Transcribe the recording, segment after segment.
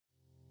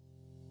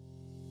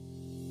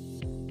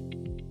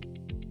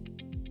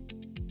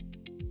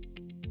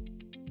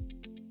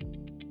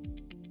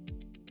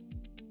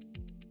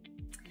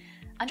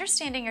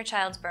Understanding your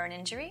child's burn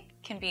injury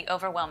can be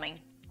overwhelming,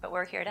 but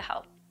we're here to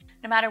help.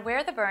 No matter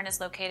where the burn is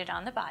located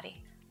on the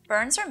body,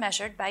 burns are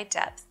measured by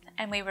depth,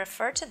 and we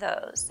refer to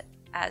those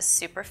as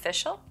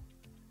superficial,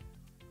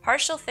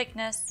 partial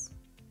thickness,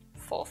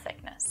 full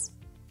thickness.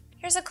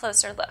 Here's a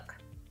closer look.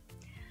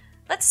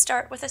 Let's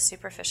start with a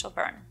superficial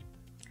burn.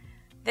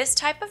 This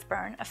type of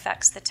burn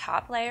affects the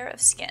top layer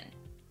of skin,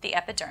 the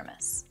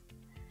epidermis.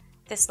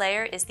 This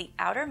layer is the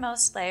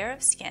outermost layer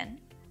of skin,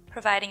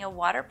 providing a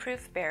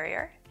waterproof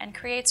barrier and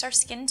creates our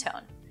skin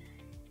tone.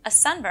 A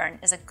sunburn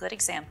is a good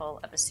example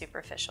of a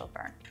superficial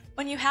burn.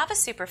 When you have a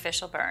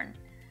superficial burn,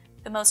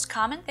 the most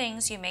common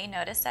things you may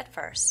notice at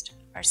first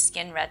are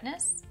skin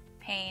redness,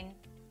 pain,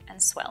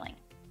 and swelling.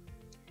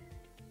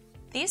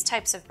 These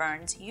types of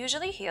burns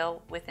usually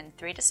heal within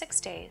 3 to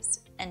 6 days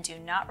and do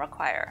not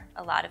require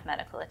a lot of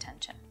medical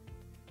attention.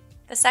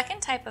 The second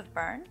type of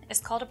burn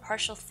is called a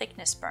partial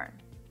thickness burn.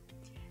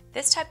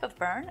 This type of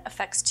burn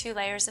affects 2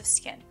 layers of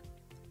skin,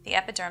 the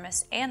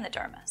epidermis and the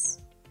dermis.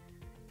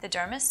 The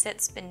dermis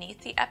sits beneath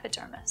the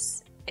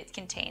epidermis. It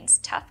contains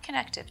tough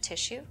connective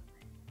tissue,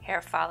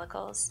 hair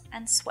follicles,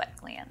 and sweat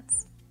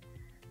glands.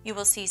 You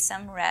will see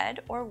some red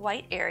or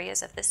white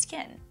areas of the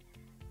skin,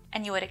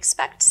 and you would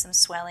expect some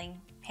swelling,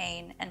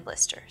 pain, and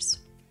blisters.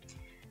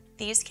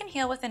 These can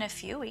heal within a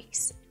few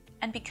weeks,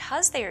 and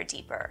because they are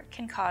deeper,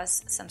 can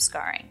cause some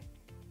scarring.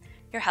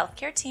 Your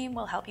healthcare team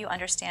will help you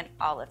understand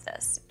all of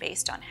this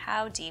based on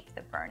how deep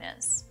the burn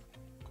is.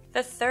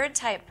 The third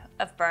type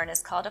of burn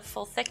is called a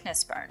full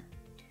thickness burn.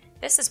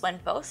 This is when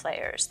both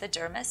layers, the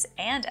dermis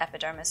and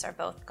epidermis, are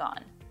both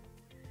gone.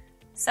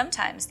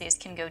 Sometimes these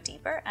can go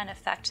deeper and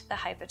affect the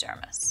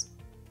hypodermis.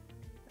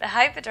 The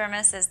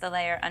hypodermis is the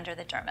layer under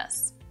the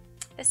dermis.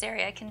 This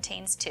area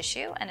contains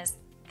tissue and is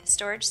the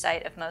storage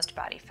site of most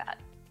body fat.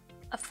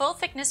 A full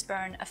thickness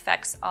burn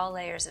affects all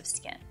layers of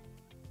skin.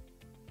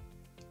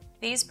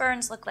 These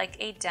burns look like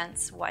a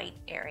dense white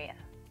area.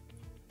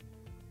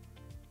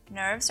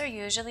 Nerves are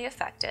usually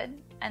affected,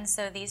 and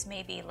so these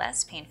may be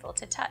less painful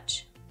to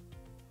touch.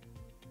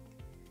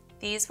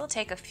 These will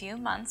take a few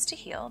months to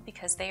heal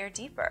because they are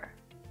deeper,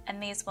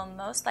 and these will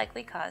most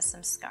likely cause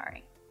some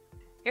scarring.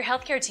 Your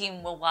healthcare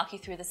team will walk you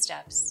through the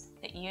steps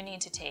that you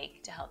need to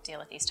take to help deal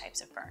with these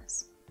types of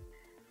burns.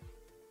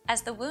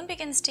 As the wound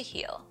begins to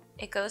heal,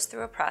 it goes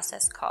through a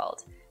process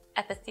called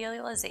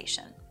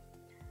epithelialization.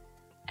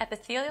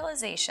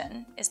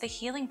 Epithelialization is the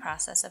healing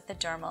process of the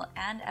dermal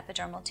and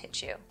epidermal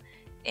tissue,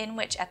 in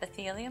which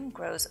epithelium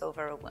grows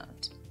over a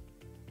wound.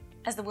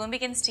 As the wound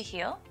begins to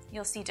heal,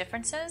 you'll see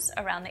differences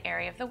around the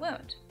area of the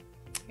wound.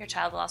 Your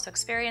child will also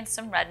experience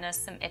some redness,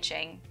 some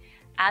itching,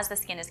 as the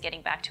skin is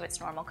getting back to its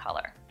normal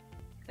color.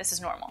 This is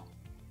normal.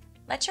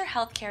 Let your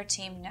healthcare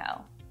team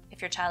know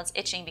if your child's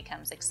itching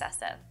becomes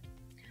excessive.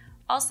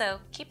 Also,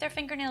 keep their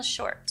fingernails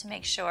short to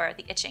make sure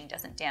the itching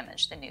doesn't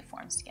damage the new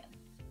formed skin.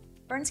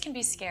 Burns can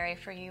be scary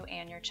for you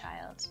and your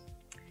child.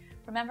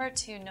 Remember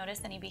to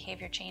notice any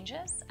behavior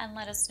changes and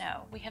let us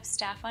know. We have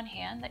staff on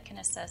hand that can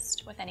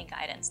assist with any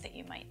guidance that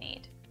you might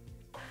need.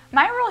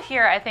 My role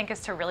here, I think, is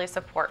to really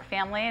support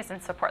families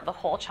and support the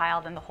whole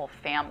child and the whole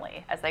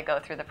family as they go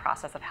through the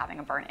process of having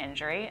a burn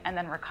injury and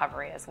then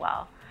recovery as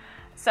well.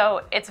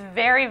 So it's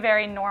very,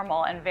 very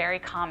normal and very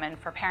common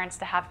for parents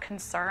to have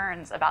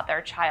concerns about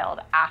their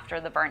child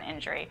after the burn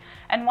injury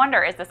and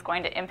wonder, is this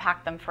going to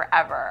impact them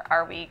forever?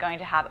 Are we going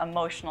to have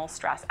emotional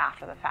stress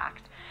after the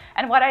fact?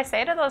 And what I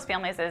say to those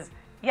families is,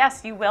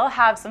 yes, you will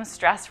have some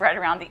stress right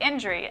around the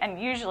injury,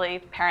 and usually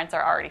parents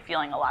are already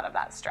feeling a lot of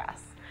that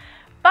stress.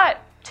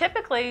 But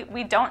typically,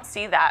 we don't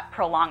see that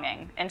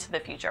prolonging into the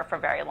future for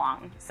very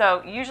long.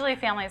 So usually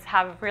families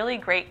have really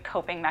great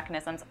coping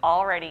mechanisms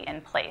already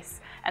in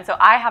place. And so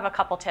I have a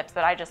couple tips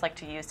that I just like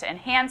to use to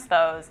enhance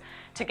those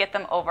to get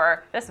them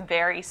over this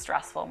very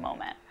stressful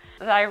moment.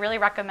 That I really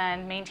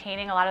recommend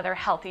maintaining a lot of their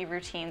healthy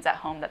routines at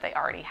home that they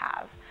already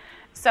have.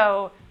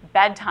 So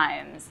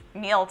bedtimes,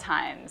 meal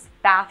times,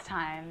 bath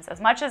times,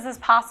 as much as is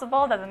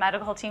possible that the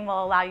medical team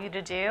will allow you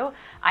to do,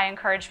 I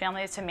encourage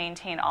families to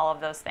maintain all of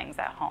those things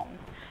at home.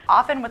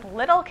 Often with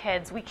little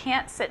kids, we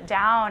can't sit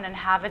down and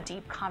have a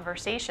deep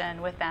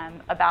conversation with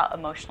them about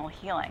emotional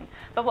healing.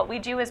 But what we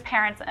do as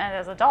parents and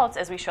as adults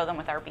is we show them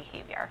with our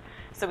behavior.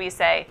 So we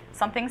say,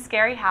 something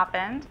scary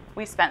happened,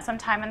 we spent some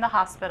time in the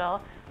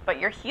hospital, but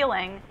you're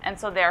healing, and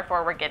so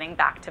therefore we're getting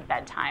back to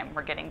bedtime,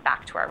 we're getting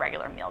back to our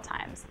regular meal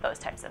times, those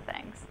types of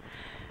things.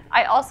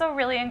 I also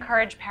really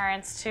encourage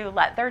parents to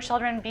let their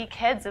children be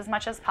kids as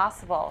much as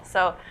possible.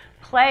 So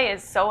play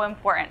is so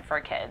important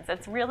for kids.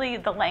 It's really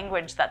the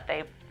language that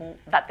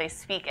they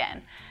speak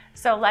in.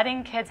 So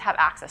letting kids have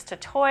access to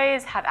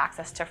toys, have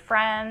access to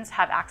friends,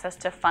 have access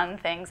to fun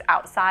things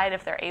outside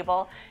if they're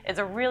able is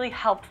a really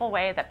helpful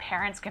way that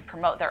parents can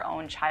promote their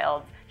own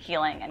child's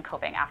healing and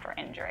coping after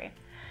injury.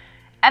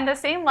 And the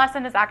same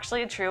lesson is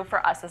actually true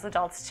for us as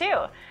adults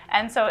too.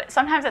 And so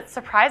sometimes it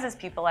surprises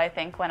people, I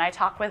think, when I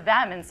talk with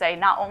them and say,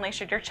 not only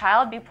should your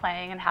child be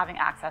playing and having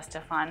access to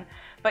fun,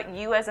 but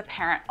you as a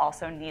parent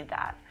also need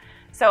that.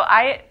 So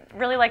I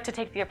really like to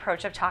take the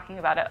approach of talking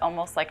about it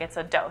almost like it's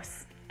a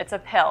dose. It's a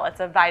pill,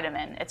 it's a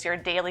vitamin, it's your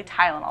daily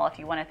Tylenol if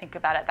you want to think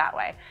about it that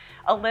way.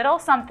 A little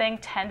something,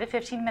 10 to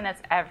 15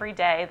 minutes every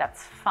day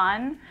that's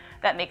fun,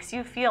 that makes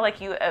you feel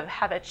like you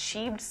have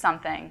achieved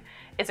something,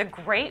 is a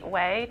great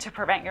way to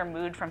prevent your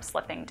mood from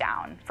slipping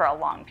down for a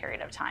long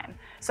period of time.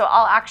 So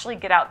I'll actually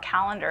get out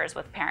calendars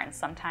with parents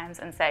sometimes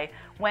and say,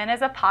 when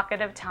is a pocket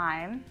of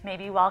time,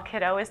 maybe while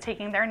kiddo is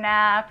taking their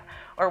nap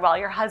or while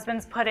your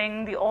husband's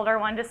putting the older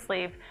one to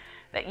sleep,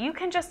 that you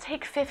can just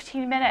take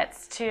 15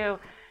 minutes to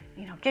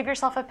give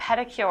yourself a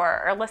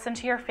pedicure or listen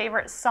to your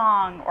favorite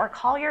song or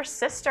call your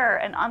sister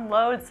and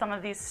unload some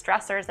of these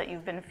stressors that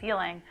you've been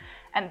feeling.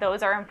 And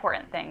those are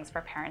important things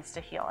for parents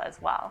to heal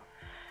as well.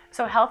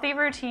 So healthy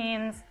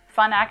routines,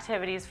 fun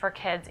activities for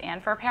kids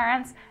and for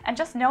parents, and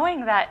just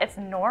knowing that it's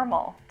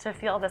normal to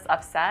feel this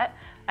upset,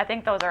 I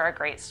think those are a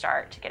great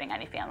start to getting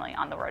any family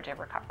on the road to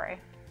recovery.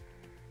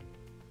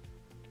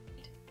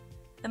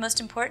 The most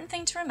important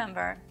thing to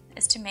remember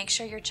is to make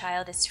sure your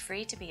child is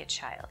free to be a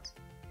child.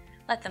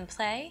 Let them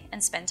play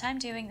and spend time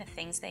doing the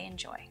things they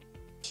enjoy.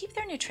 Keep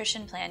their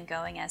nutrition plan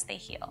going as they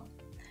heal.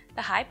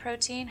 The high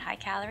protein, high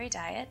calorie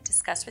diet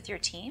discussed with your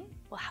team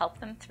will help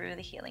them through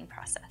the healing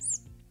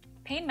process.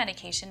 Pain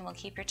medication will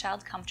keep your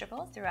child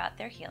comfortable throughout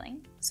their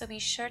healing, so be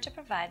sure to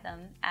provide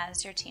them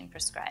as your team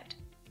prescribed.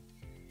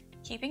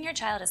 Keeping your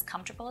child as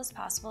comfortable as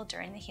possible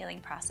during the healing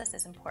process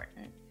is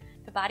important.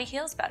 The body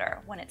heals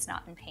better when it's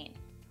not in pain.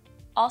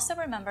 Also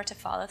remember to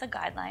follow the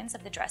guidelines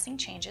of the dressing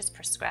changes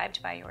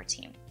prescribed by your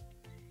team.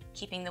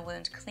 Keeping the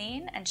wound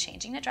clean and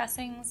changing the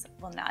dressings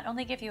will not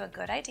only give you a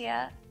good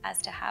idea as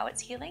to how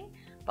it's healing,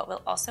 but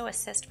will also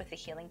assist with the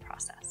healing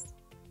process.